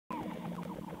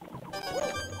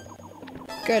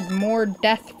Good, more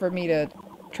death for me to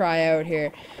try out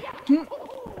here.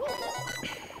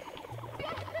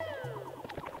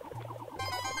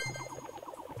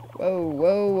 Whoa,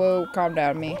 whoa, whoa, calm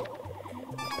down, me.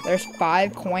 There's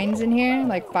 5 coins in here?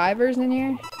 Like 5ers in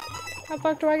here? How the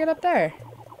fuck do I get up there?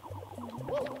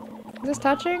 Is this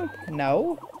touching?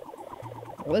 No.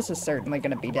 Well, this is certainly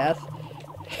gonna be death.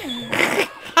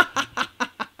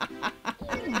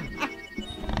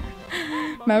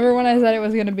 Remember when I said it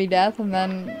was gonna be death and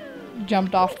then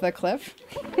jumped off the cliff?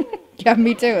 Yeah,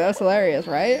 me too. That was hilarious,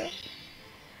 right?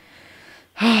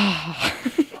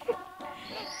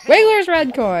 Wiggler's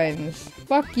red coins!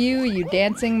 Fuck you, you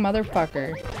dancing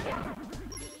motherfucker.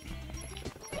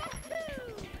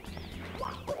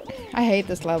 I hate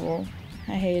this level.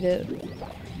 I hate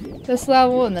it. This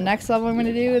level and the next level I'm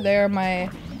gonna do, they are my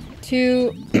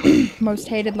 2 most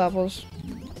hated levels.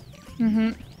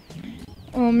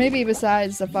 Well, maybe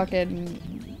besides the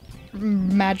fucking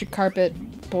magic carpet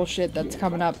bullshit that's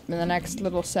coming up in the next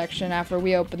little section after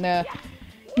we open the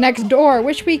next door,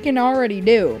 which we can already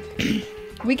do.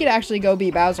 We could actually go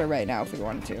be Bowser right now if we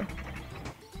wanted to.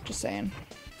 Just saying.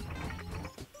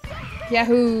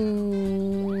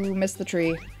 Yahoo! Missed the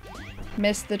tree.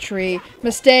 Missed the tree.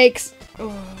 Mistakes!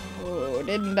 Oh,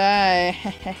 didn't I?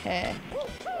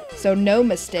 So no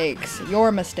mistakes.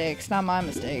 Your mistakes, not my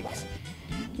mistakes.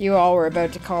 You all were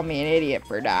about to call me an idiot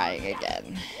for dying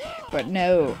again. But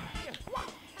no.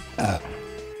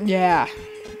 Yeah.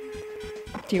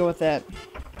 Deal with it.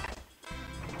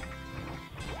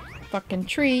 Fucking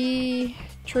tree.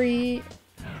 Tree.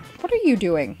 What are you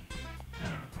doing?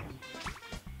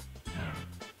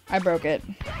 I broke it.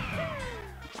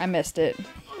 I missed it.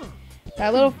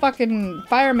 That little fucking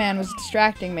fireman was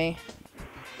distracting me.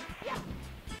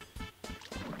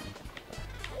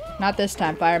 Not this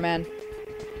time, fireman.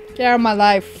 Get out of my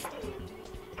life.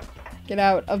 Get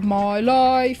out of my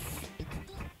life.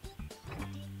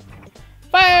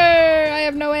 Fire! I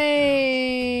have no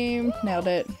aim. Nailed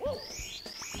it.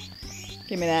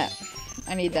 Give me that.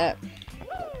 I need that.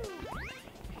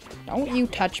 Don't you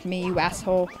touch me, you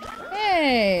asshole.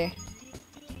 Hey!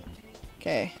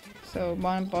 Okay. So,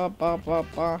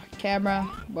 camera. Camera.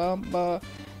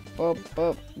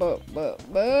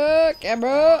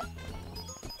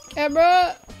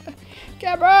 Camera.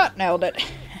 Camera. Nailed it.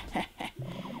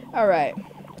 Alright.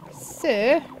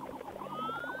 So,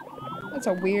 that's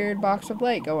a weird box of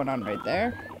light going on right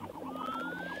there.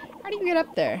 How do you get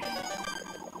up there?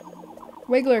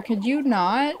 Wiggler, could you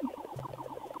not?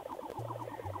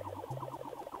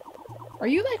 Are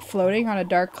you like floating on a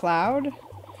dark cloud?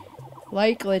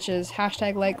 Light glitches.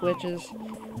 Hashtag light glitches.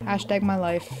 Hashtag my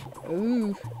life.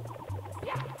 Ooh.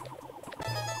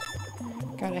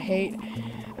 God, I hate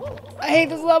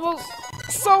this level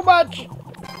so much.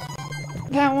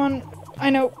 That one, I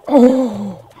know.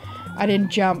 Oh, I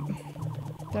didn't jump.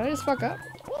 Did I just fuck up?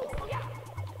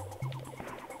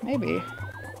 Maybe.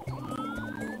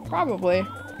 Probably.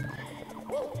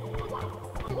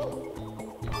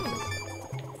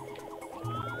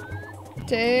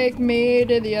 Take me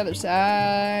to the other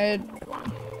side.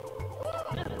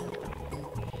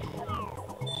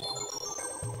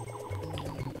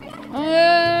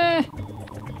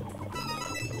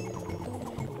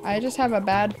 I just have a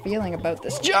bad feeling about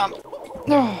this jump.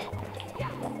 Oh.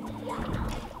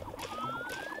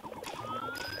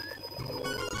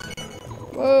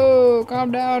 Whoa,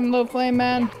 calm down, little flame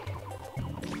man.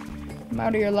 I'm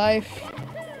out of your life.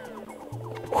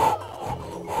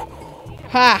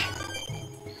 Ha!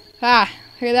 Ha!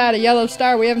 Look at that, a yellow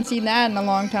star. We haven't seen that in a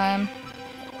long time.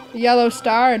 A yellow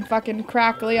star and fucking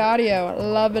crackly audio.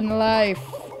 Loving life.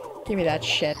 Give me that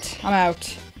shit. I'm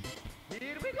out.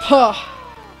 Huh.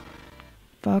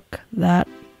 Fuck that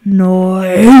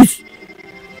noise.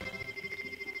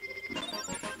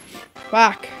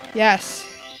 Fuck. Yes.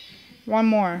 One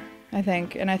more, I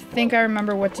think. And I think I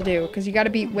remember what to do. Because you gotta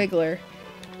beat Wiggler.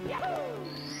 You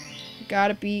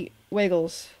gotta beat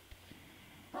Wiggles.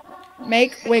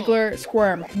 Make Wiggler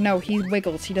squirm. No, he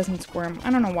wiggles. He doesn't squirm.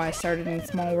 I don't know why I started in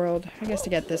Small World. I guess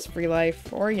to get this free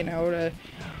life. Or, you know, to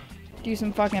do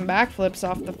some fucking backflips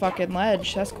off the fucking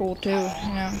ledge. That's cool, too,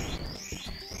 you know.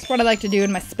 It's what I like to do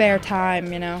in my spare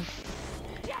time, you know.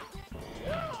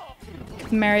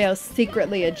 Mario's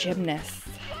secretly a gymnast.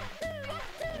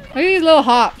 Look at these little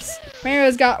hops.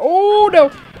 Mario's got... Oh,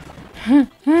 no!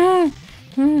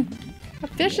 A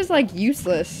fish is, like,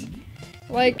 useless.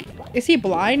 Like, is he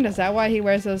blind? Is that why he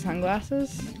wears those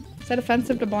sunglasses? Is that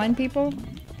offensive to blind people?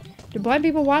 Do blind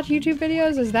people watch YouTube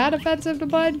videos? Is that offensive to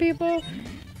blind people?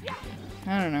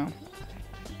 I don't know.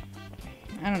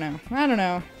 I don't know. I don't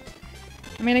know.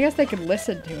 I mean, I guess they could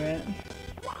listen to it.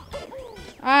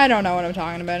 I don't know what I'm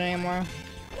talking about anymore.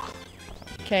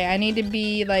 Okay, I need to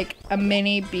be like a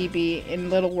mini BB in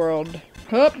Little World.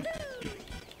 Hoop.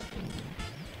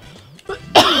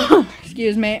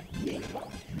 Excuse me.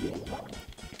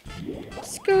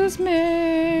 Excuse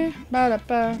me.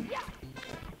 Ba-da-ba.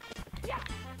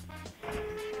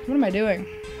 What am I doing?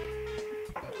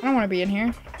 I don't want to be in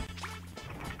here.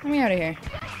 Let me out of here.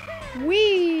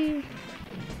 Whee!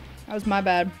 That was my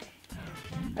bad.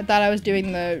 I thought I was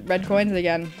doing the red coins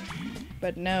again.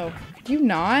 But no. Could you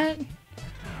not?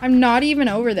 I'm not even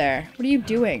over there. What are you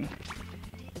doing?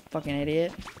 Fucking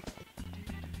idiot.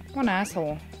 What an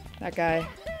asshole. That guy.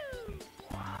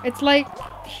 It's like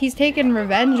he's taking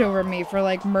revenge over me for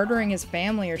like murdering his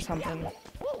family or something.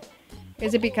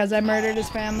 Is it because I murdered his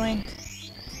family?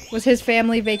 Was his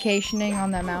family vacationing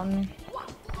on that mountain?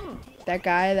 That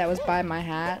guy that was by my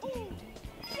hat?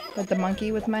 With the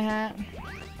monkey with my hat?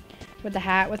 With the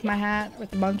hat with my hat? With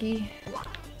the monkey?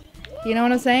 You know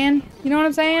what I'm saying? You know what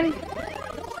I'm saying?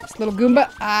 This little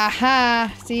Goomba.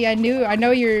 Aha! See, I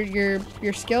know your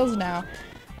skills now.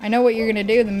 I know what you're gonna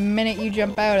do the minute you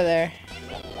jump out of there.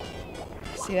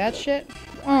 See that shit?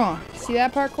 Oh, see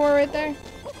that parkour right there?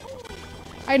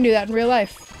 I can do that in real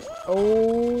life.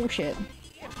 Oh, shit.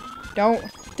 Don't.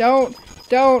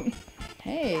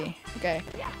 Hey, okay.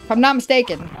 If I'm not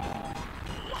mistaken.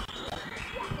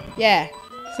 Yeah.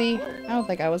 See? I don't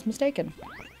think I was mistaken.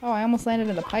 Oh, I almost landed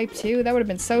in the pipe too. That would have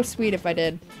been so sweet if I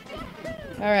did.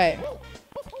 Alright.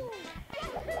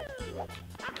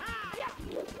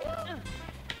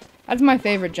 That's my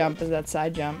favorite jump, is that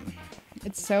side jump.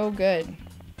 It's so good.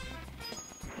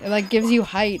 It like gives you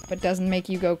height, but doesn't make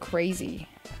you go crazy.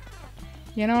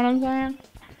 You know what I'm saying?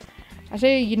 I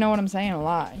say you know what I'm saying a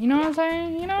lot. You know what I'm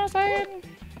saying? You know what I'm saying?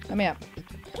 Let me up.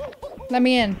 Let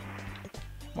me in.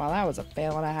 Wow, that was a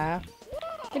fail and a half.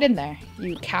 Get in there,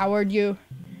 you coward, you.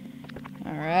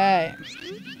 Alright.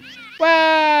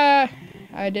 Wah!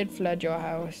 I did flood your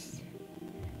house.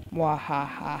 Wah ha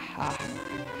ha ha.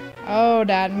 Oh,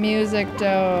 that music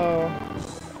though.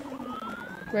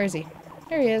 Where is he?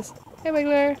 There he is. Hey,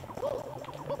 Wiggler.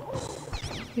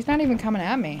 He's not even coming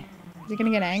at me. Is he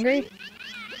gonna get angry?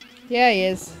 Yeah, he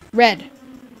is. Red.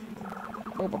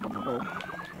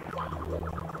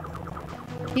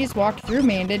 He just walked through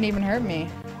me and didn't even hurt me.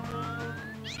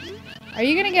 Are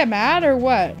you gonna get mad or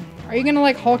what? Are you gonna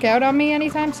like Hulk out on me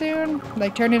anytime soon?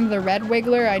 Like turn into the red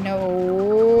Wiggler? I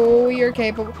know you're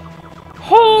capable.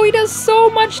 Oh, he does so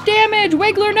much damage!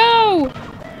 Wiggler, no!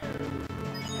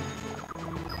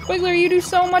 Wiggler, you do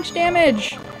so much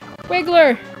damage!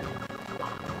 Wiggler!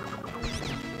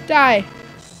 Die!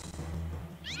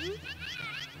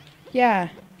 Yeah.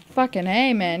 Fucking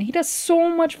A, man. He does so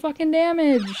much fucking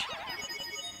damage!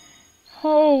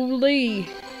 Holy!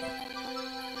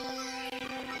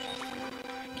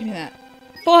 Give me that.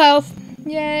 Full health!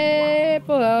 Yay!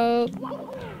 Full health!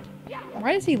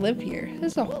 Why does he live here?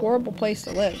 This is a horrible place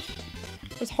to live.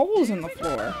 There's holes in the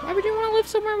floor. Why would you want to live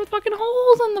somewhere with fucking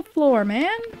holes in the floor,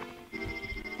 man?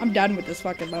 I'm done with this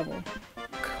fucking level.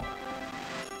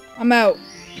 I'm out.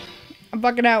 I'm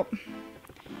fucking out.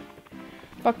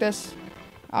 Fuck this.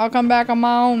 I'll come back on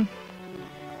my own.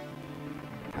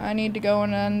 I need to go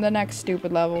on the next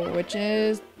stupid level, which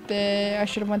is the... I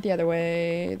should have went the other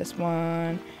way. This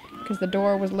one. Because the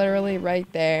door was literally right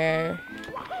there.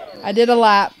 I did a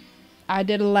lap. I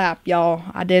did a lap, y'all.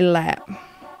 I did a lap.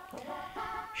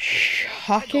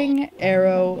 Shocking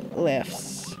arrow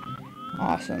lifts.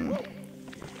 Awesome.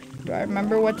 Do I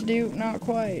remember what to do? Not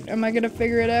quite. Am I gonna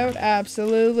figure it out?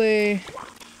 Absolutely.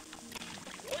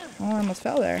 Oh, I almost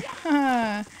fell there.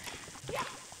 Haha.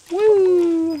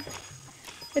 Woo!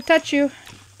 It touched you.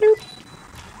 Bloop.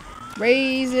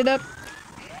 Raise it up.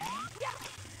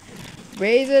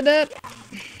 Raise it up.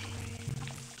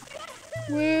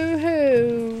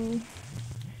 Woohoo!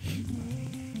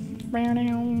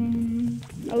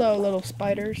 Hello, little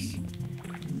spiders.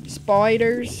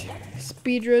 Spiders.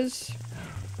 Speedras.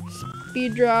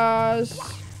 Speedras.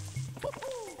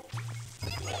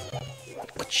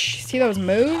 See those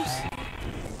moves?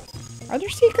 Are there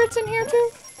secrets in here too?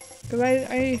 Because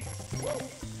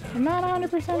I'm not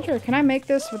 100% sure. Can I make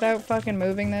this without fucking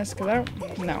moving this? Because I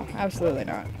don't... No, absolutely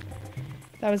not.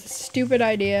 That was a stupid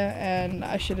idea, and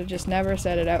I should have just never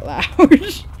said it out loud.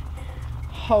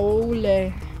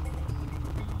 Holy.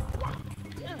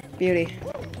 Beauty.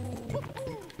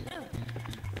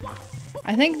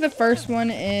 I think the first one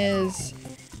is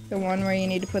the one where you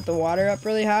need to put the water up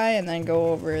really high and then go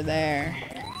over there.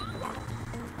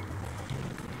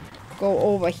 Go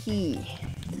over here.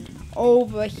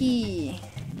 Over here.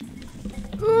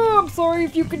 Oh, I'm sorry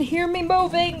if you can hear me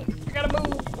moving. I gotta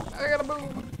move. I gotta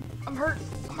move. I'm hurting.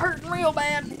 I'm hurting real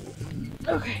bad.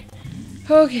 Okay.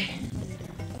 Okay.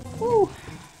 Whew.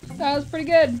 That was pretty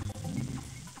good.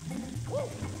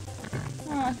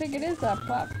 Oh, I think it is that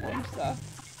platform stuff.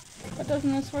 But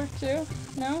doesn't this work too?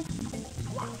 No?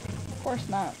 Of course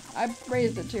not. I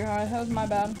raised it too high. That was my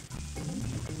bad.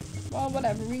 Well,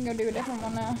 whatever. We can go do a different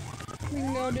one now. We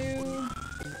can go do...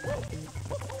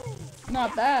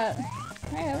 Not that.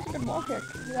 Hey, that was a good wall kick.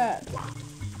 Do that.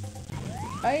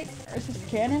 Right? Or is this the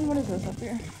cannon? What is this up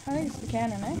here? I think it's the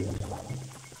cannon, eh?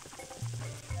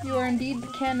 You are indeed the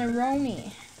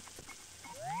cannaroni.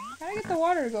 How do I get the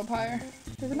water to go up higher?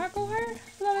 Does it not go higher? I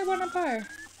thought I went up higher.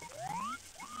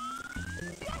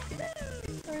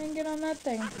 I didn't get on that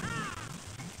thing.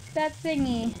 That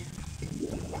thingy.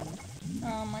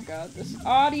 Oh my god, this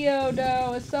audio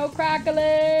though is so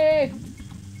crackly!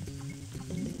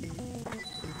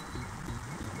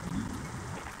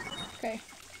 Okay.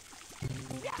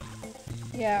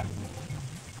 Yeah.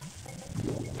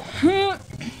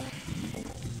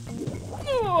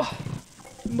 Oh,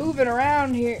 moving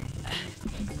around here.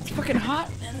 It's fucking hot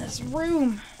in this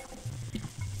room.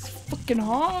 It's fucking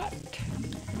hot.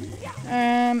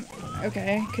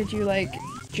 Okay. Could you like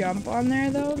jump on there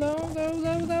though?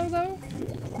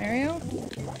 Mario?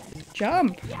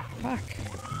 Jump. Fuck.